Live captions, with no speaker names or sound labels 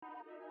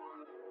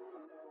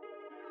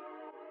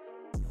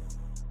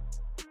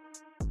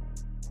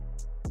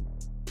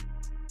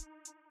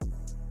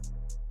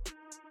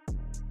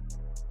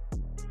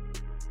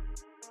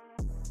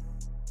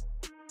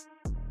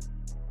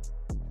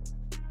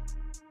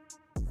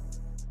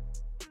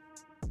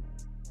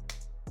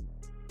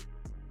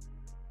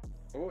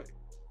Oh,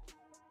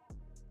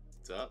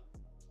 What's up?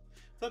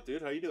 What's up,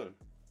 dude? How you doing?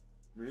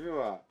 Muni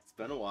Lot. It's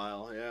been a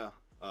while, yeah.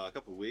 A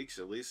couple of weeks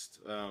at least.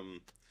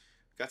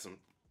 Got some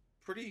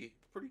pretty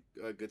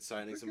good I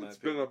signings think in my it's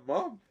been opinion. a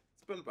month.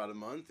 It's been about a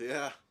month,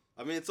 yeah.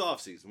 I mean, it's off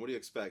season. What do you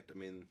expect? I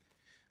mean,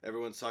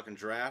 everyone's talking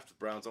draft. The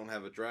Browns don't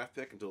have a draft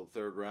pick until the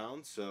third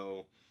round,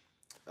 so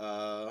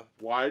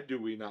Why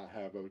do we not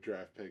have a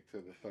draft pick to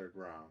the third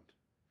round?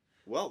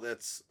 well,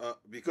 that's The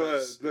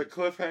because the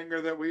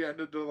cliffhanger that we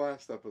ended the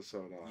last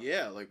episode on.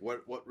 yeah, like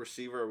what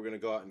receiver are we gonna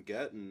go out and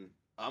get? And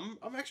I'm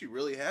actually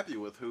really happy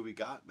with who we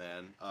got,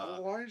 man.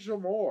 Elijah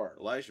Moore.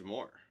 Elijah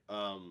Moore.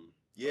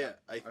 Yeah,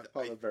 I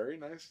thought a very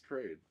nice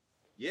trade.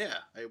 Yeah,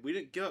 we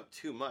didn't give up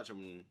too much. I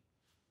mean,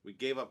 we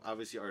gave up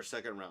obviously our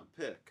second round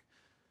pick,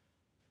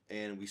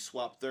 and we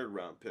swapped third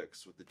round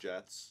picks with the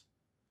Jets.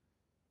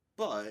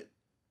 But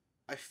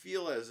I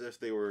feel as if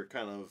they were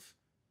kind of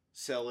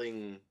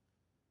selling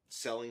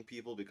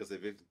people because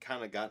they've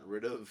kind of gotten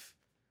rid of.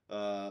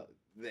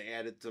 They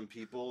added some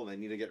people, and they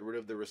need to get rid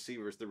of the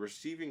receivers. The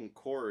receiving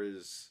core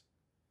is.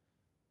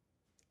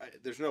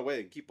 There's no way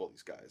they can keep all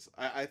these guys.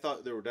 I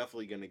thought they were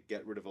definitely going to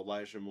get rid of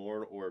Elijah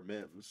Moore or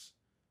Mims,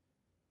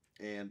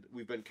 and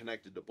we've been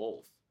connected to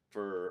both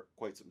for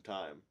quite some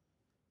time.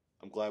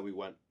 I'm glad we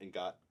went and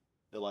got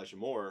Elijah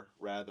Moore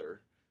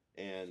rather,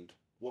 and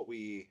what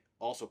we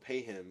also pay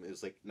him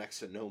is like next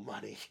to no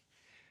money.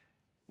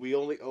 We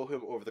only owe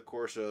him over the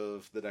course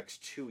of the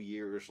next 2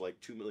 years like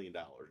 $2 million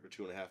or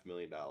 $2.5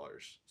 million.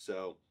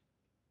 So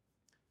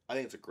I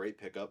think it's a great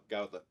pickup.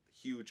 Guy with a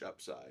huge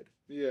upside.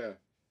 Yeah.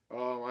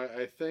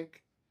 I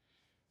think,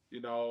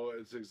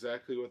 it's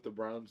exactly what the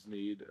Browns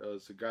need.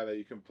 It's a guy that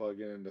you can plug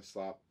in the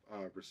slot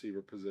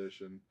receiver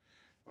position.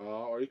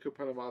 Or you could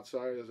put him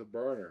outside as a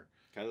burner.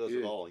 Kind of does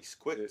it all. He's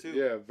quick too.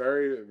 Yeah,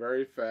 very,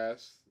 very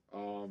fast.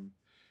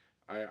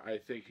 I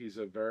think he's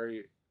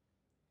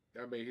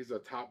he's a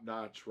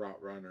top-notch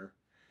route runner,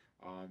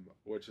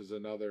 which is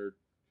another,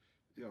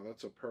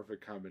 that's a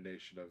perfect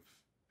combination of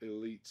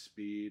elite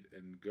speed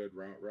and good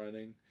route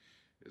running.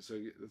 It's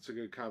a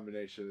good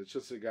combination. It's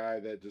just a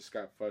guy that just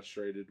got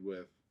frustrated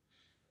with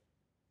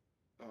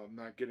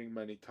not getting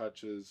many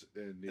touches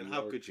in New And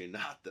York. how could you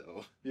not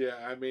though? Yeah,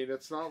 I mean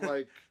it's not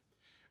like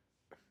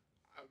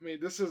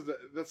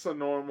that's a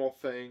normal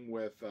thing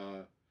with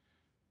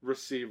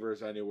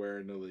receivers anywhere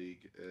in the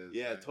league.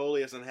 Yeah, it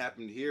totally hasn't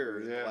happened here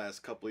in the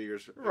last couple of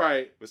years,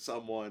 right? With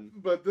someone,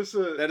 but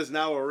that is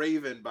now a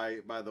Raven,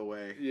 by the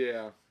way.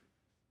 Yeah,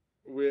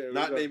 we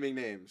not naming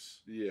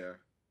names. Yeah,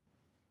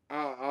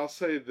 I'll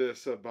say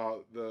this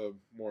about the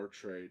Moore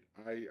trade.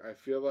 I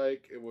feel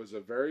like it was a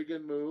very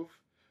good move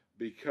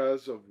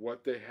because of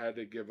what they had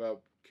to give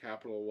up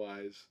capital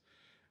wise.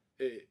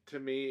 To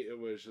me, it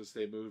was just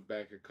they moved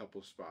back a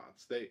couple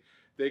spots.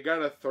 They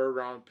got a third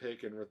round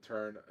pick in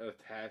return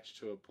attached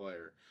to a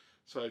player.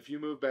 So if you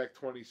move back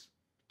 20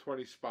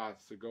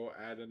 spots to go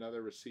add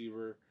another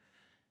receiver,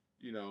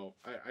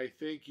 I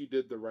think you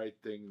did the right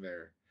thing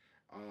there.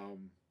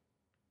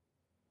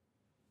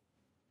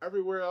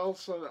 Everywhere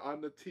else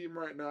on the team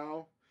right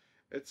now,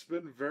 it's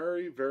been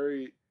very,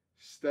 very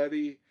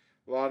steady.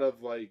 A lot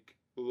of like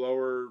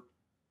lower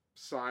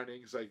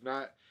signings, like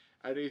not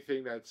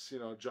anything that's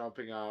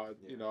jumping out.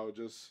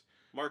 Just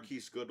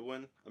Marquise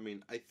Goodwin. I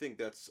mean, I think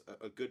that's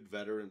a good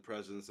veteran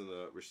presence in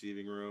the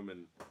receiving room,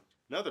 and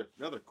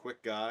another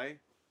quick guy.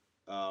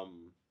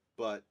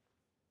 But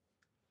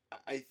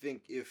I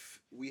think if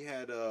we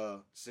had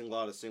a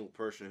single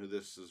person who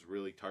this is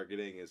really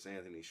targeting is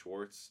Anthony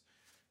Schwartz,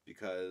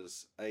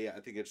 because I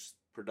think it's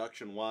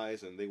production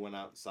wise, and they went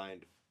out and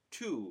signed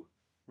two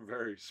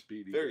very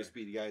speedy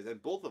guys,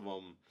 and both of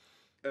them.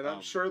 And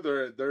I'm sure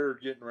they're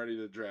getting ready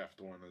to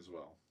draft one as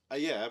well.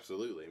 Yeah,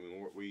 absolutely. I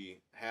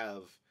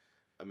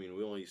mean,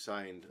 we only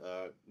signed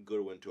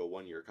Goodwin to a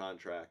 1-year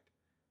contract.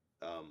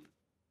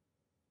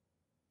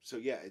 So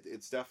yeah,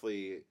 it's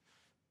definitely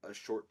a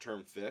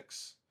short-term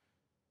fix,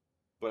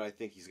 but I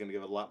think he's going to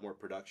give a lot more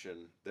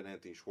production than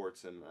Anthony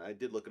Schwartz. And I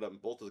did look it up, and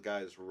both of the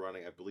guys were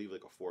running, I believe,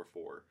 like a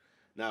 4.4.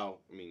 Now,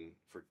 I mean,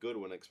 for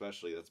Goodwin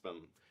especially, that's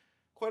been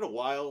quite a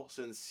while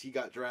since he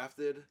got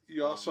drafted.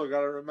 You also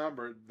got to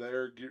remember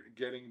they're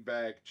getting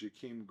back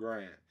Jakeem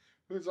Grant,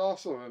 who's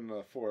also in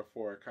the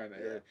 4.4 kind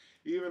of area.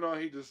 Even though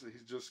he's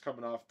just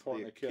coming off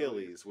torn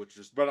Achilles, which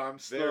is I'm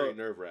still very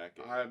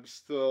nerve-wracking. I'm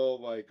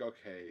still like,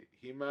 okay,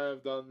 he might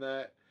have done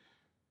that,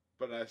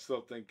 but I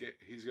still think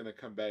he's going to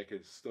come back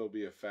and still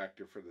be a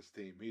factor for this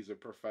team. He's a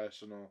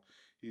professional.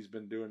 He's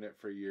been doing it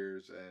for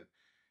years, and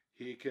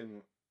he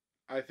can.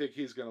 I think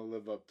he's going to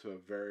live up to a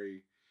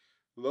very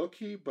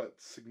low-key but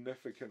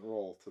significant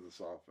role to this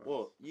offense.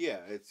 Well, yeah,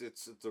 it's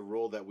a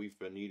role that we've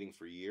been needing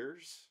for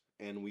years,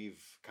 and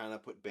we've kind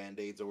of put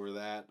Band-Aids over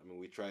that. I mean,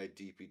 we tried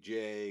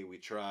DPJ, we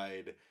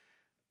tried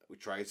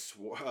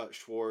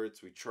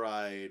Schwartz, we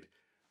tried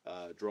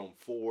Jerome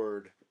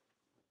Ford.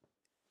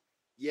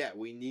 Yeah,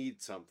 we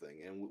need something,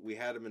 and we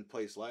had him in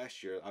place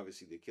last year.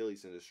 Obviously, the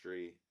Achilles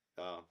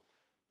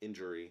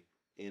injury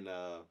in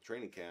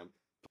training camp.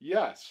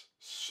 Yes,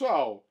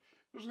 so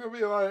there's going to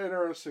be a lot of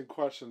interesting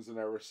questions in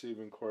our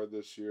receiving core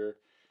this year.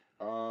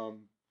 um,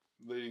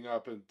 leading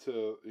up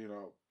into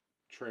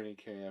training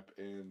camp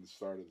and the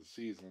start of the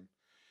season.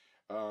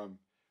 Um,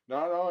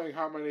 Not knowing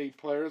how many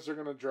players they're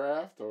going to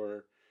draft,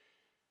 or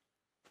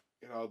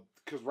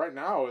because right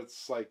now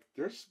it's like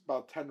there's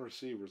about 10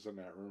 receivers in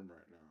that room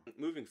right now.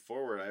 Moving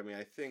forward, I mean,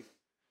 I think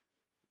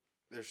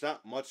there's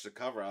not much to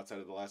cover outside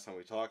of the last time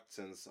we talked,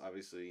 since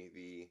obviously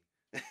the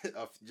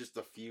just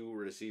a few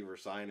receiver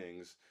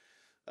signings.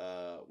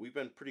 We've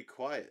been pretty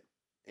quiet,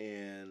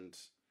 and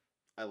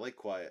I like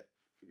quiet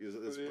because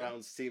this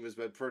Browns team has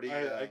been pretty.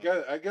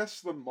 I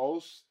guess the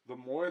most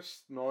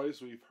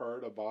noise we've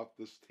heard about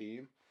this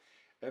team,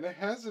 and it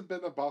hasn't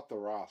been about the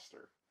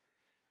roster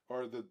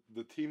or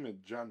the team in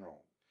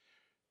general.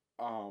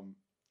 Um,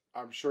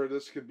 I'm sure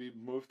this can be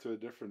moved to a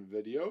different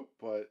video,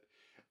 but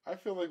I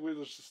feel like we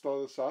just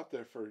throw this out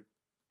there for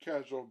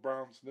casual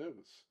Browns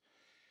news.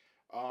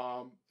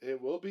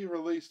 It will be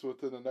released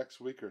within the next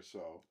week or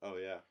so. Oh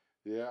yeah,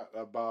 yeah,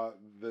 about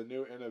the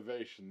new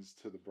innovations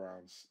to the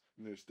Browns'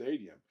 new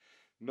stadium.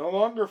 No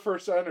longer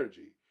First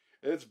Energy.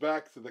 It's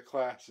back to the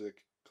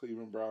classic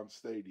Cleveland Browns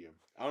Stadium.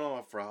 I don't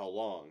know for how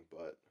long,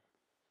 but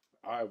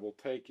I will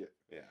take it.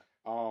 Yeah.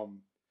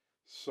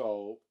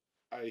 So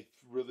I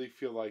really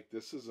feel like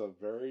this is a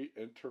very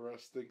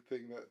interesting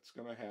thing that's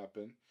going to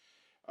happen.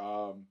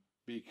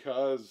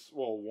 Because,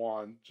 well,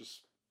 one,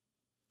 just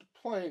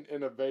plain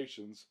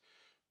innovations,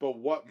 but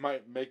what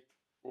might make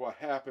what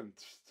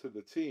happens to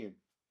the team.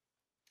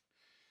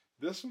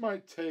 This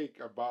might take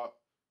about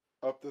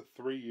up to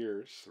 3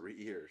 years. 3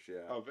 years,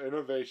 yeah. Of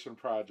innovation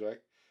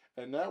project,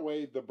 and that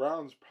way the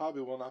Browns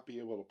probably will not be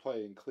able to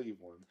play in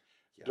Cleveland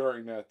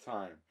during that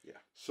time. Yeah.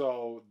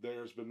 So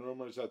there's been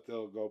rumors that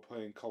they'll go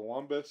play in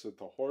Columbus at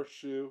the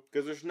Horseshoe.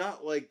 Because there's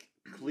not like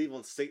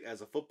Cleveland State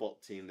as a football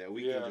team that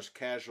we can just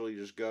casually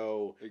just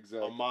go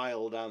a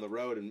mile down the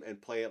road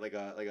and play at like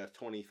a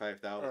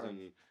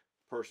 25,000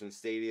 person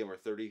stadium or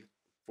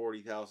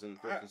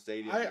 40,000 person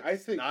stadium. I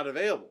think not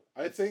available.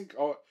 I think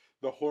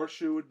the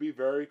Horseshoe would be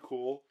very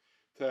cool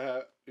to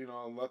have,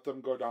 let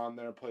them go down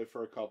there and play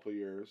for a couple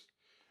years.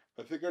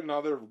 I think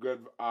another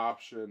good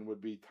option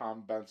would be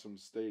Tom Benson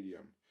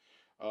Stadium.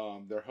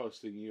 They're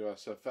hosting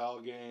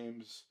USFL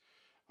games.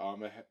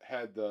 It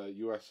had the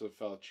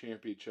USFL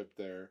championship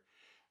there.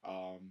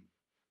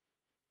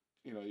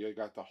 You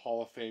got the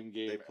Hall of Fame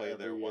game. They play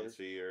there once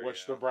a year,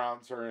 which the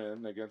Browns are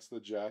in against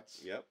the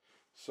Jets. Yep.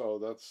 So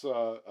that's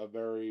a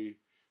very,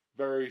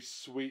 very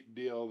sweet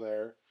deal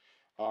there.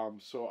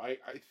 So I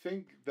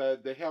think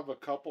that they have a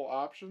couple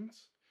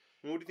options.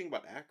 What do you think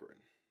about Akron?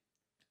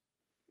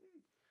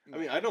 I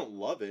mean, I don't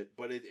love it,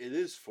 but it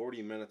is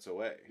 40 minutes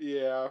away.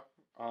 Yeah.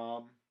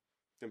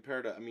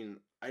 Compared to, I mean,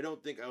 I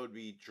don't think I would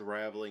be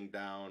traveling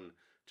down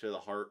to the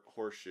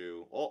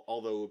Horseshoe,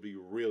 although it would be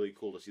really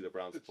cool to see the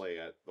Browns play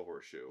at the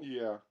Horseshoe.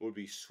 Yeah. It would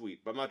be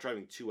sweet, but I'm not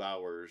driving 2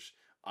 hours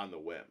on the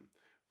whim.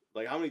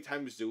 Like, how many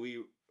times do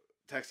we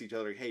text each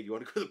other, hey, do you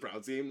want to go to the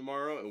Browns game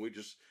tomorrow? And we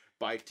just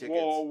buy tickets.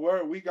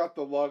 Well, we got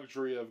the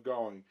luxury of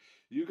going.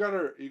 You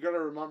gotta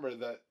remember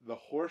that the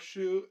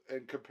Horseshoe,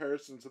 in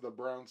comparison to the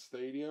Browns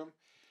Stadium,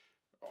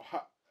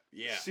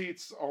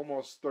 seats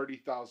almost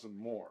 30,000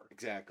 more.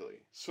 Exactly.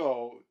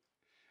 So,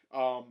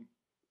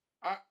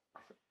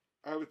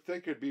 I would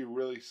think it'd be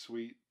really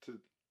sweet to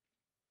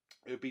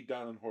it'd be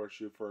done in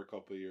Horseshoe for a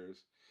couple of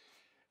years.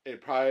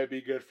 It'd probably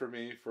be good for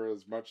me for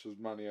as much as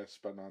money I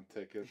spend on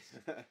tickets.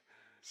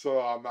 So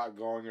I'm not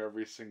going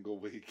every single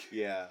week.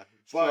 Yeah,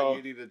 but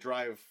you need to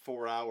drive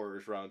 4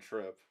 hours round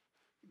trip.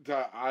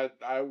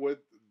 I would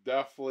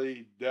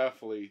definitely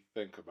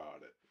think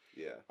about it.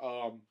 Yeah.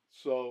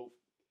 So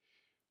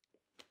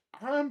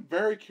I'm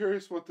very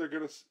curious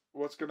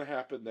what's gonna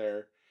happen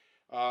there.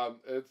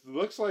 It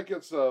looks like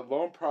it's a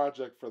loan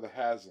project for the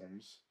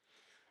Haslams.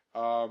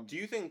 Do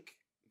you think?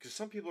 Because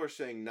some people are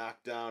saying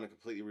knock down and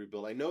completely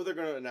rebuild. I know they're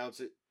going to announce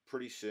it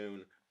pretty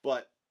soon,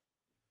 but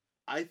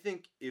I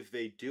think if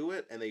they do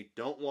it and they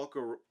don't walk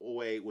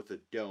away with a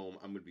dome,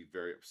 I'm going to be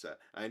very upset.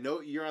 I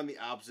know you're on the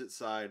opposite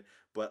side,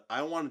 but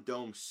I want a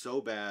dome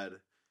so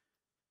bad,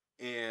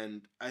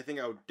 and I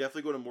think I would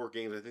definitely go to more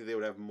games. I think they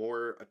would have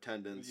more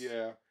attendance.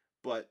 Yeah.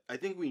 But I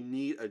think we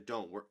need a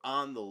dome. We're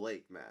on the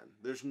lake, man.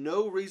 There's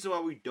no reason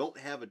why we don't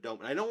have a dome.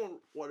 And I don't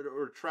want a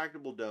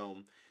retractable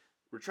dome.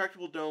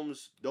 Retractable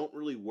domes don't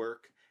really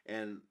work.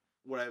 And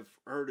what I've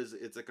heard is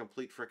it's a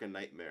complete freaking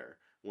nightmare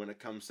when it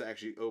comes to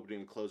actually opening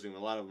and closing. A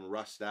lot of them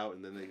rust out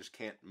and then they just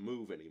can't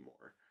move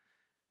anymore.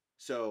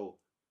 So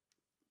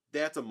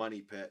that's a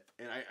money pit.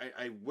 And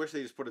I wish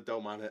they just put a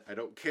dome on it. I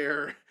don't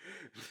care.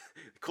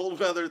 Cold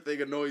weather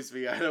thing annoys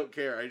me. I don't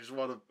care. I just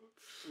want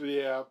to...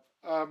 Yeah.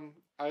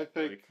 I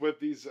think with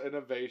these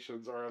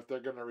innovations, or if they're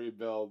going to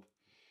rebuild,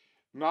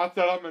 not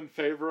that I'm in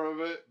favor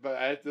of it, but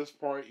at this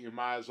point, you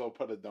might as well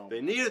put a dome.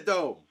 They need a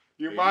dome.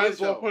 You might as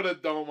well put a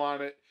dome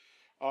on it.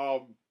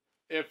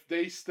 If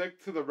they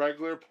stick to the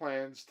regular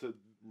plans to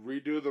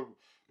redo the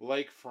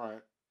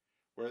lakefront,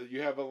 where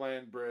you have a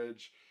land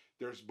bridge,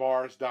 there's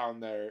bars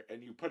down there,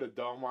 and you put a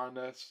dome on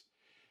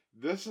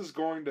this is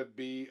going to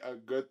be a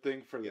good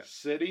thing for the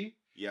city.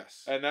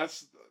 Yes. And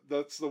that's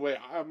the way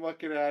I'm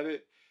looking at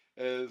it.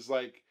 is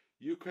like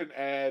you can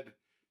have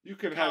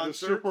the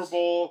Super Concerts.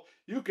 Bowl,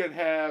 you can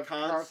have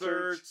concerts,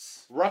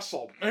 Concerts.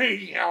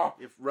 WrestleMania.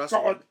 If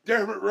Russell, God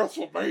damn it,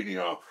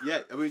 WrestleMania. yeah,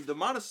 I mean the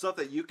amount of stuff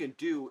that you can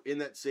do in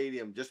that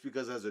stadium just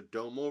because it has a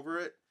dome over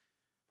it.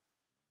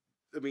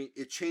 I mean,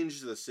 it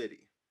changes the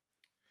city.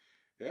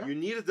 Yeah. You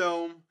need a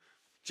dome.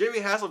 Jamie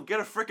Haslam, get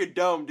a freaking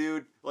dome,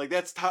 dude. Like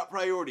that's top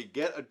priority.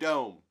 Get a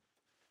dome.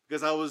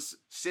 Because I was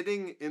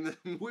sitting in the,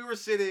 we were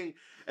sitting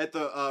at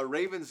the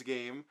Ravens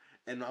game,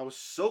 and I was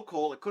so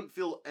cold I couldn't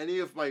feel any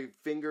of my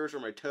fingers or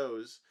my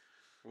toes.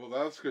 Well,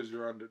 that's because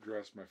you're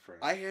underdressed, my friend.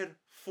 I had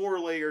 4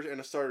 layers and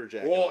a starter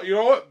jacket. Well, you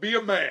know what? Be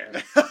a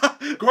man.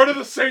 Go to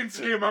the Saints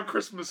game on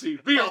Christmas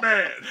Eve. Be a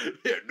man.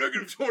 Yeah,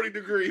 negative 20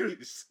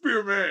 degrees. Be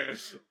a man.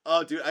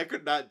 Oh, dude, I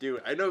could not do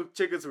it. I know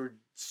tickets were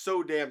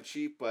so damn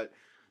cheap, but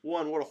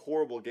one, what a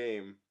horrible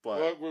game. But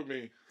Look with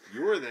me.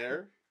 you were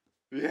there.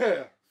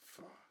 Yeah.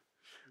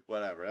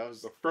 Whatever. That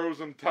was The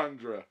frozen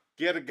tundra.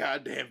 get a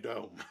goddamn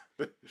dome.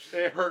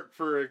 It hurt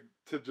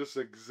to just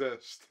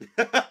exist.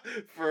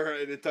 For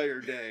an entire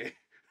day.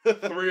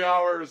 3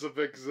 hours of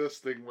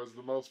existing was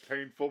the most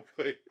painful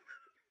thing.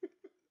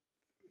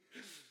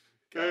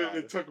 And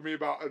it took me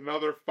about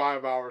another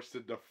 5 hours to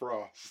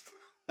defrost.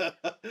 I'm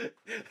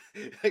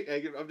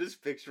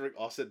just picturing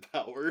Austin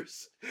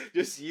Powers,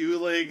 just you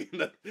laying in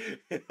the,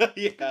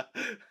 yeah.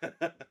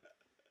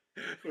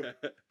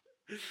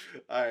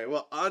 All right,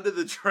 well, on to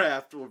the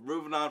draft. We're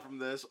moving on from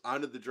this,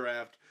 on to the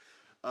draft.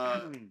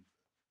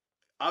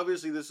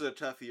 Obviously, this is a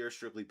tough year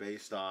strictly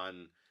based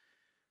on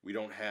we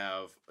don't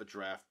have a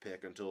draft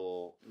pick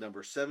until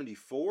number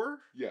 74?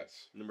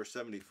 Yes. Number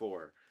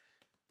 74.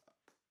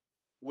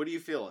 What are you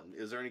feeling?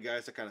 Is there any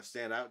guys that kind of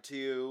stand out to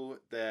you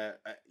that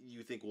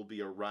you think will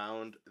be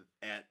around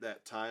at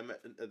that time,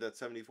 at that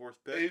 74th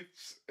pick?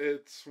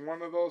 It's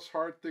one of those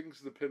hard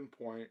things to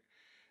pinpoint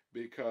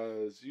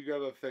because you got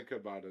to think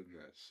about it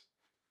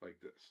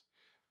like this.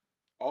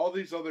 All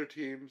these other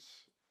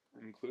teams,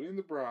 including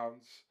the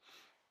Browns,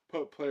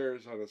 put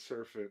players on a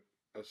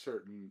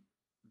certain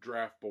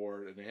draft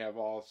board and they have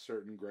all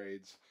certain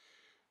grades.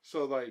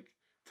 So like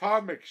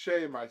Todd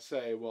McShay might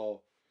say,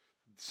 well,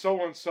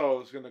 so and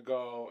so is going to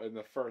go in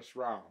the first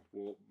round.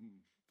 Well,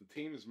 the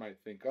teams might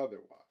think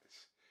otherwise.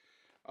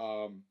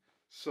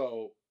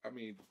 So I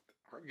mean,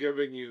 I'm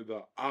giving you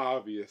the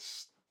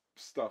obvious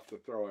stuff to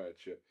throw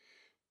at you,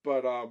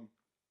 but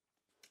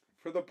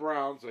for the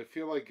Browns, I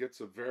feel like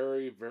it's a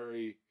very,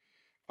 very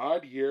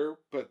odd year,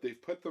 but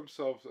they've put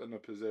themselves in a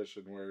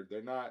position where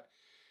they're not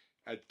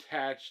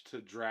attached to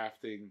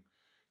drafting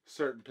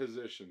certain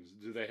positions.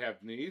 Do they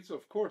have needs?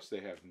 Of course they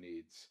have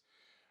needs.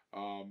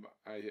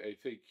 I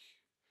think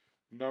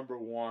number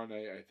one,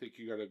 I think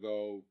you got to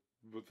go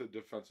with the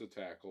defensive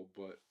tackle,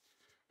 but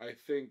I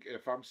think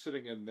if I'm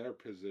sitting in their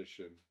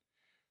position,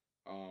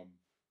 um,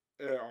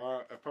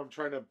 if I'm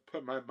trying to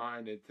put my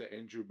mind into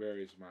Andrew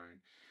Berry's mind,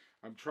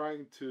 I'm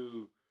trying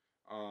to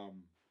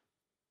um,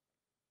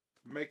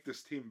 make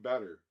this team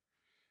better.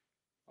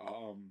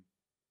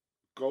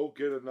 Go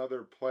get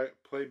another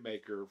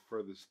playmaker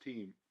for this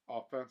team,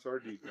 offense or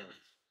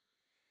defense.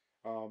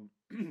 Um,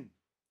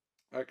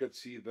 I could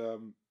see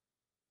them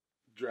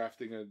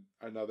drafting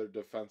another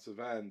defensive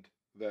end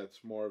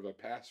that's more of a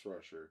pass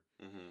rusher.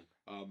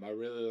 Mm-hmm. I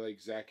really like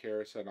Zach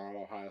Harrison on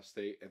Ohio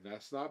State, and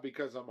that's not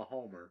because I'm a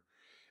homer.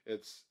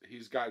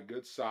 He's got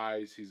good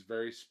size. He's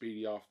very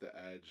speedy off the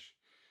edge.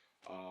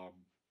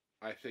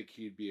 I think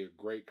he'd be a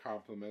great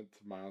complement to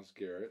Myles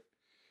Garrett.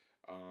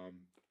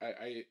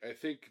 I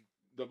think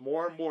the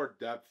more and more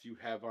depth you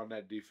have on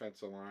that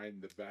defensive line,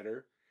 the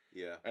better.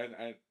 Yeah. And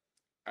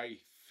I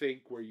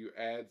think where you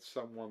add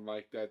someone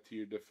like that to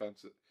your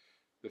defensive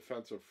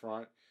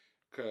front,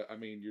 I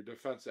mean your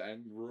defensive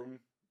end room,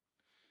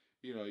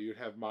 you'd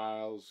have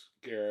Myles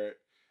Garrett,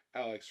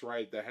 Alex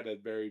Wright that had a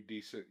very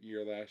decent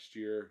year last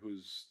year,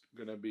 who's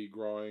gonna be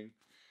growing.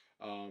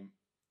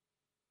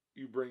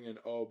 You bring in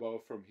Obo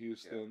from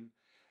Houston.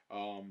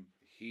 Yeah.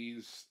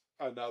 He's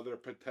another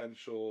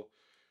potential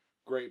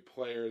great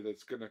player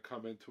that's going to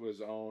come into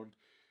his own.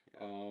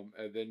 Yeah.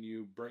 And then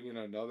you bring in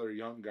another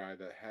young guy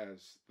that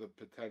has the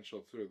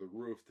potential through the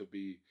roof to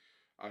be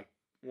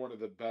one of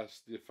the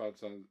best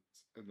defenses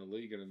in the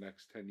league in the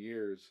next 10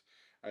 years.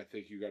 I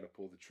think you got to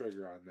pull the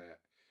trigger on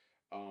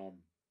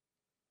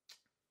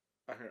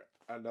that.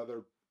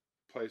 Another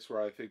place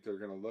where I think they're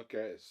going to look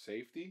at is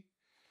safety.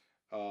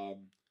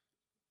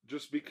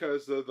 Just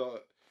because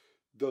the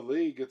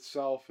league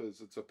itself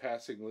it's a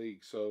passing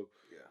league, so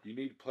yeah. You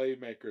need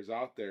playmakers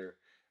out there.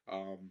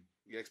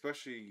 Yeah,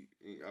 especially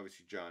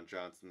obviously John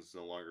Johnson's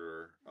no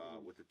longer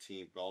with the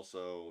team, but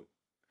also,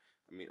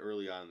 I mean,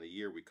 early on in the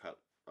year we cut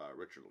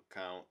Richard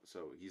LeCount,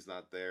 so he's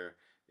not there,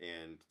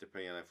 and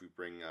depending on if we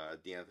bring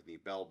D'Anthony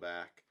Bell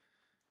back,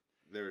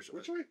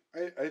 which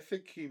I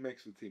think he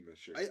makes the team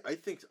this year. I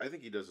think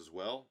he does as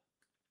well.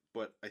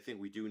 But I think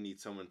we do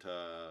need someone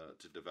to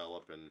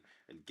develop and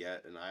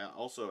get. And I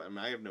also, I mean,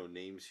 I have no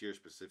names here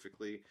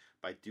specifically,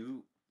 but I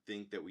do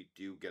think that we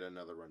do get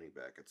another running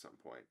back at some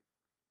point.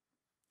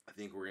 I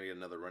think we're going to get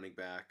another running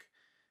back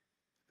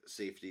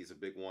Safety is a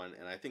big one,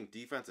 and I think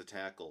defensive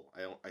tackle.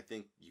 I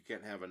think you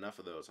can't have enough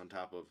of those. On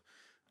top of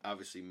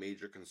obviously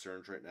major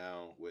concerns right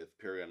now with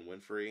Perrion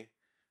Winfrey,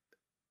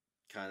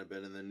 kind of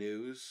been in the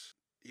news.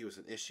 He was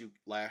an issue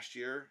last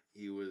year.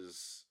 He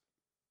was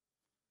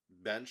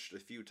benched a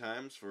few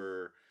times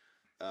for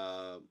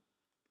uh,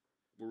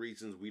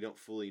 reasons we don't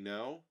fully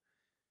know.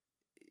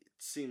 It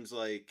seems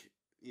like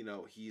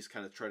he's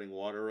kind of treading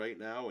water right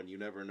now, and you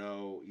never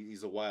know.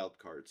 He's a wild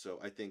card, so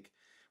I think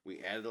we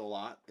added a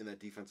lot in that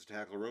defensive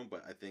tackle room,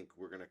 but I think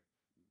we're gonna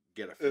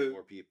get a few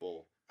more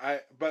people.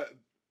 But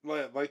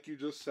like you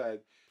just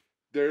said,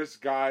 there's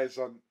guys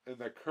in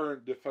the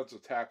current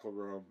defensive tackle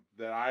room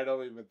that I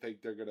don't even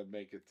think they're gonna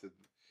make it to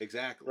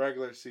Exactly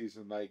regular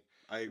season. Like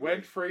I agree.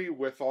 Winfrey,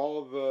 with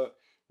all the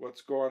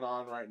what's going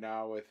on right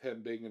now with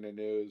him being in the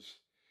news,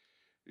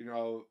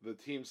 the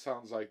team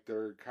sounds like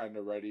they're kind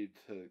of ready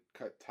to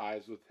cut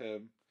ties with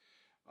him.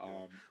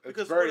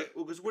 Because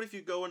what if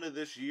you go into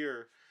this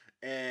year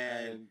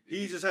and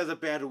he just has a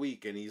bad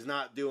week and he's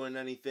not doing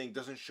anything,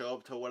 doesn't show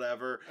up to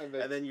whatever, and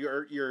then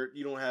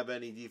you don't have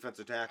any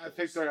defensive tackles.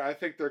 I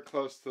think they're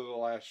close to the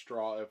last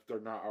straw if they're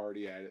not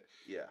already at it.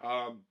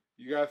 Yeah.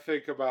 You got to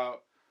think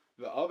about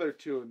the other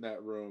two in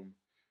that room,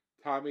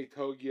 Tommy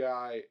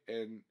Togiai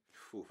and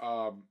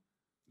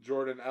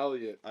Jordan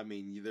Elliott. I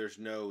mean, there's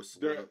no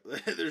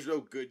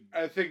good.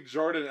 I think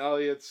Jordan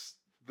Elliott's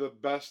the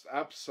best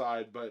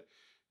upside, but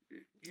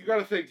you got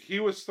to think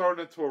he was thrown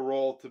into a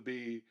role to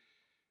be.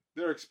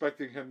 They're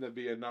expecting him to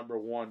be a number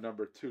 1,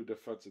 number 2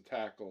 defensive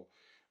tackle,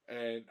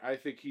 and I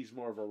think he's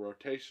more of a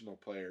rotational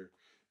player.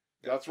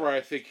 That's where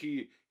I think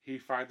he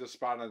finds a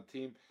spot on the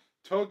team.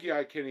 Togi,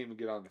 I can't even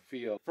get on the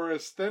field. For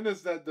as thin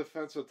as that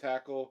defensive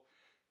tackle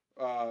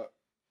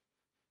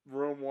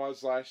room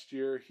was last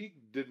year, he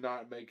did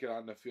not make it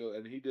on the field,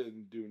 and he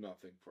didn't do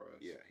nothing for us.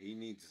 Yeah, he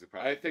needs to.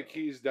 I think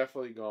he's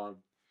definitely gone.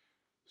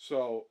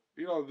 So,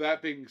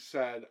 that being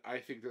said, I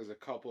think there's a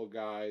couple of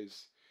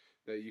guys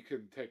that you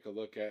can take a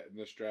look at in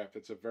this draft.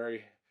 It's a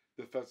very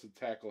defensive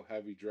tackle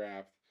heavy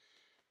draft.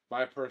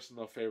 My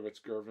personal favorite's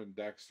Gervin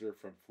Dexter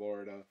from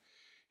Florida.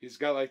 He's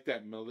got like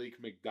that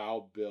Malik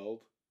McDowell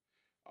build.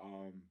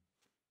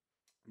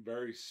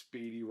 Very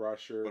speedy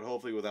rusher. But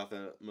hopefully without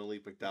the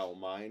Malik McDowell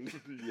mind.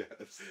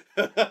 Yes.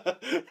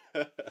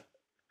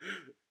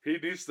 He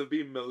needs to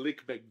be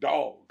Malik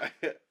McDowell.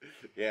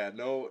 Yeah,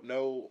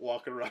 no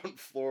walking around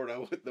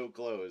Florida with no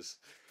clothes,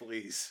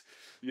 please.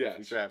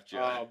 Yes. Draft you.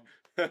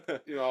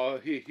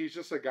 He's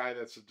just a guy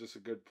that's just a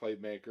good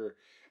playmaker,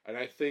 and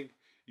I think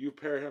you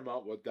pair him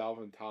up with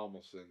Dalvin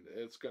Tomlinson,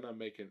 it's gonna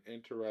make an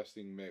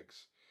interesting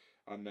mix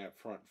on that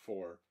front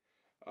four.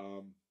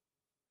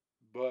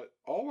 But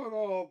all in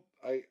all,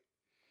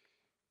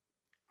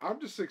 I'm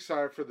just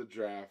excited for the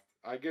draft.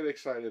 I get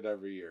excited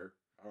every year.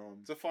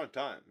 It's a fun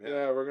time.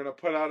 Yeah, we're gonna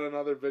put out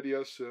another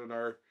video soon.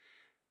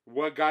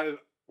 What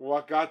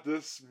got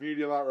this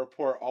Muni Lot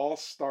Report all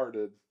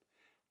started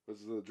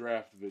was the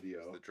draft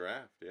video. It's the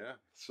draft, yeah.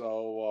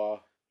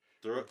 So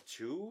they're up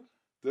 2.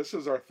 This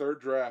is our third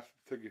draft.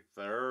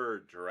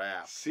 Third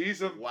draft.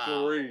 Season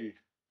 3.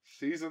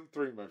 Season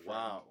 3, my friend.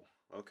 Wow.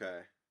 Okay.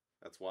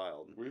 That's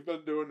wild. We've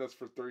been doing this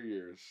for 3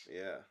 years.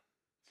 Yeah.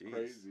 Jeez.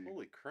 Crazy.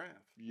 Holy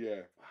crap.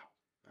 Yeah.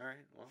 Wow. All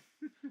right. Well.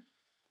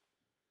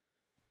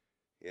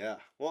 Yeah.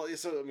 Well,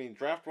 so, I mean,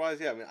 draft-wise,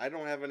 yeah. I mean, I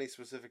don't have any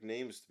specific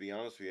names, to be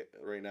honest with you,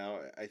 right now.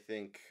 I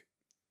think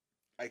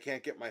I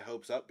can't get my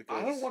hopes up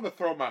because... I don't want to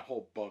throw my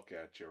whole book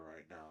at you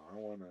right now. I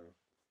want to...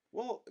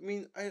 Well, I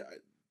mean,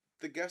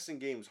 the guessing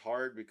game's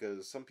hard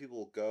because some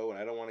people go, and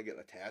I don't want to get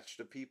attached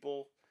to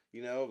people,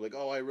 like,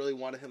 oh, I really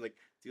wanted him, like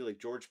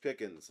George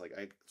Pickens. Like,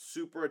 I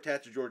super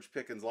attached to George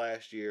Pickens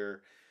last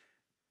year,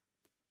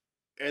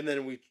 and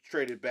then we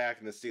traded back,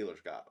 and the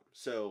Steelers got him.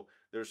 So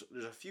there's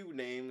a few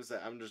names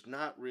that I'm just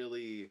not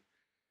really...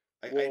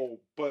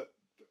 but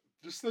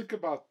just think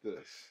about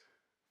this.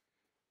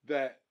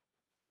 That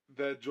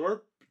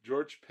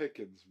George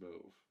Pickens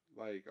move,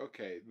 like,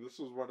 okay, this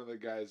was one of the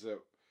guys that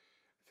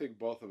I think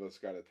both of us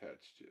got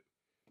attached to.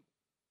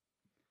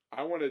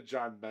 I wanted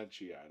John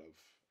Mechie out of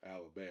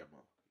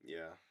Alabama.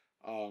 Yeah.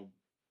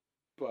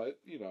 But,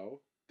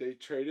 they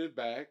traded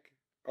back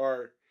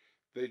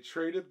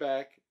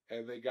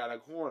and they got a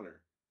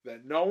corner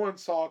that no one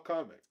saw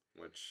coming.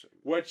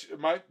 Which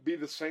might be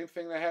the same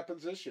thing that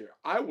happens this year.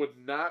 I would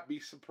not be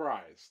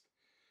surprised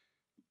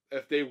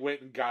if they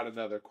went and got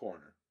another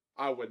corner.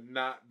 I would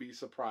not be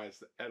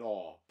surprised at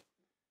all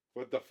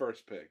with the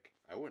first pick.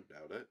 I wouldn't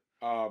doubt it.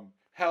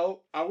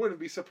 Hell, I wouldn't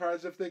be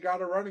surprised if they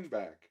got a running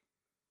back.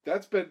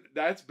 That's been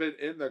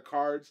in the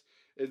cards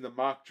in the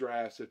mock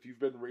drafts. If you've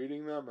been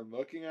reading them and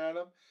looking at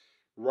them,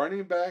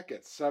 running back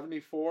at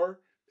 74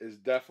 is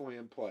definitely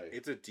in play.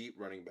 It's a deep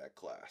running back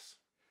class.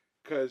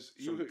 Because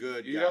you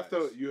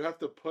have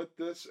to put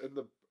this in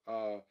the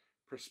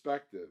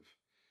perspective.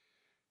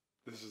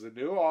 This is a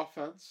new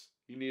offense.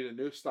 You need a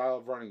new style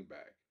of running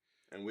back,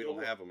 and we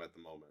don't have them at the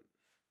moment.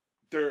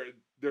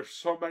 There's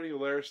so many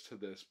layers to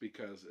this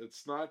because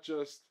it's not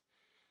just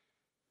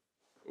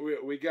we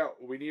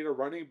need a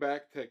running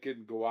back that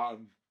can go out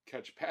and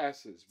catch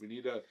passes. We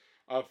need a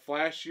a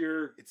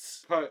flashier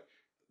It's cut.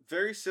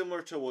 very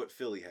similar to what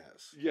Philly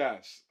has.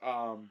 Yes.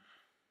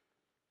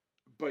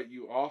 But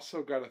you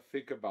also got to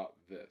think about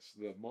this.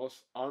 The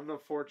most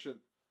unfortunate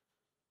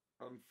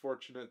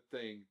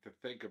thing to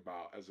think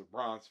about as a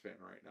Browns fan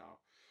right now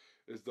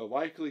is the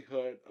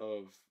likelihood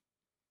of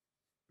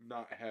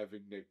not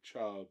having Nick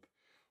Chubb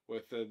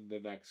within the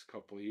next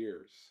couple of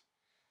years.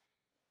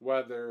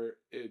 Whether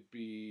it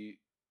be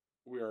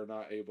we are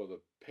not able to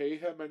pay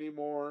him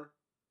anymore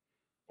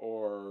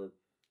or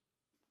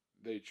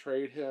they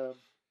trade him,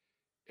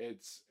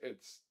 it's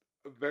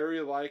very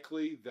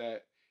likely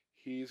that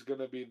he's going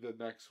to be the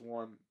next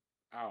one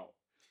out.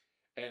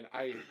 And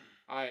I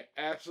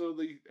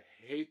absolutely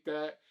hate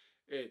that.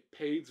 It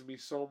pains me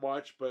so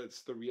much, but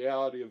it's the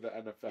reality of the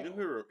NFL. You know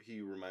who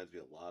he reminds me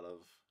a lot of?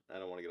 I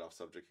don't want to get off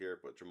subject here,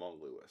 but Jamal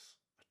Lewis.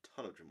 A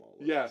ton of Jamal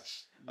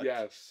Lewis.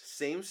 Yes.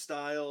 Same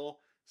style,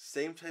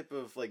 same type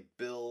of like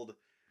build,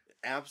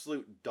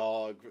 absolute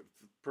dog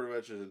pretty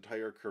much his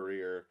entire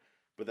career.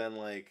 But then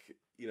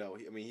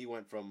he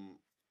went from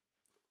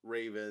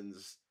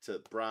Ravens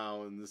to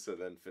Browns and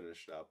then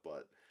finished up,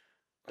 but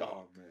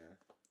oh man.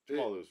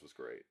 Jamal Lewis was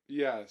great.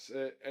 Yes,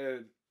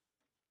 and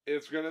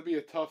it's going to be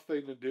a tough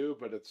thing to do,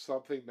 but it's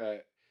something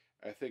that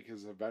I think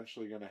is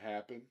eventually going to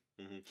happen.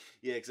 Mm-hmm.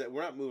 Yeah, because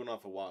we're not moving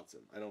off of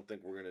Watson. I don't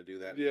think we're going to do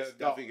that. Yeah, it's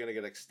definitely going to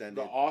get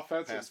extended. The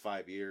offense past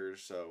 5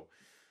 years, so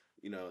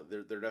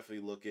they're definitely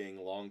looking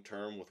long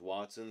term with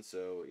Watson.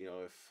 So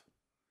if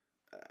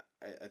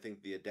I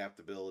think the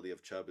adaptability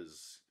of Chubb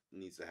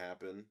needs to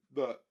happen.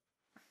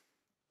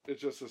 It's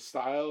just the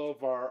style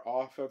of our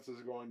offense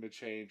is going to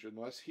change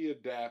unless he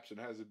adapts and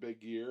has a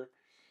big year.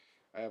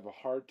 I have a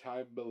hard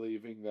time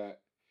believing that.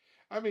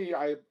 I mean,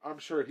 I'm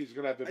sure he's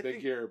going to have a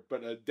big year,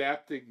 but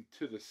adapting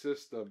to the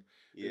system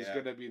is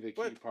going to be the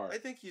key part. I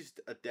think he's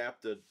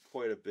adapted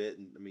quite a bit,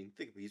 and I mean,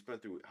 he's been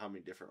through how many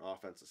different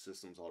offensive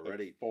systems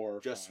already, like 4 or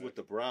just 5. with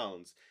the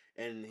Browns,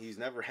 and he's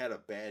never had a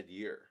bad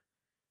year.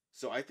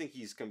 So I think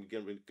he's going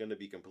to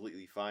be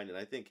completely fine, and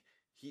I think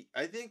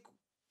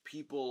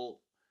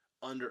people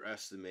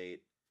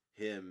underestimate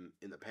him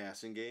in the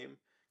passing game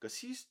because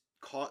he's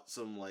caught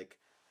some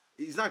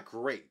he's not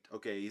great,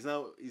 okay, he's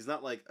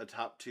not like a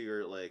top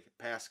tier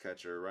pass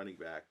catcher running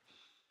back,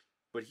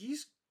 but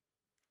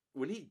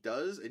when he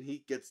does and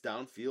he gets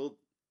downfield,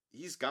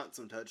 he's got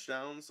some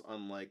touchdowns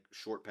on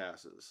short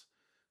passes.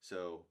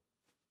 So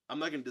I'm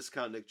not gonna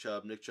discount Nick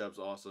Chubb. Nick Chubb's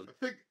awesome.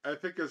 I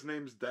think his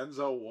name's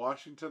Denzel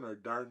Washington or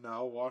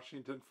Darnell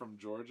Washington from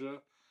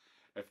Georgia.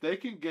 If they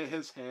can get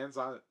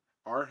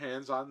our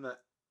hands on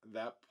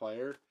that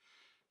player,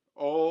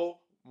 oh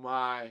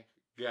my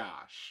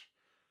gosh.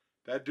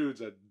 That dude's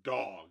a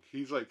dog.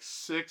 He's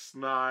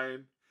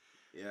 6'9".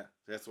 Yeah,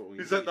 that's what we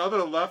He's need.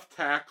 another left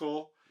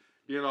tackle.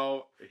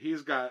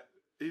 He's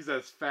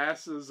as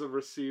fast as a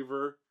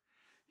receiver.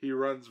 He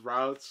runs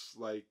routes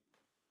like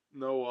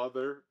no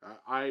other.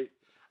 I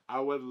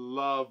would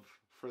love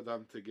for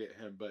them to get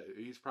him, but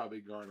he's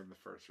probably gone in the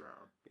first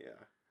round.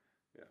 Yeah.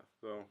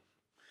 So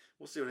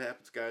we'll see what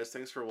happens, guys.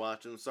 Thanks for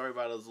watching. Sorry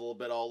about it was a little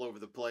bit all over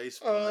the place,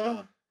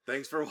 but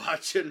thanks for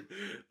watching.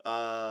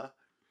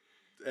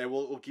 And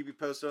we'll keep you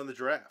posted on the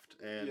draft.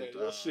 And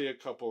you'll see a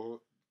couple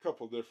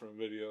different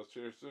videos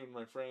here soon,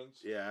 my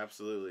friends. Yeah,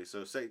 absolutely.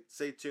 So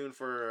stay tuned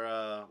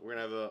for we're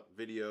gonna have a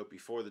video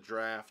before the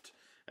draft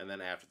and then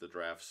after the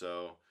draft.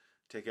 So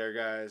take care,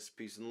 guys.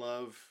 Peace and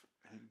love.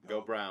 And go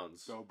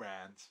Browns. Go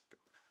Browns.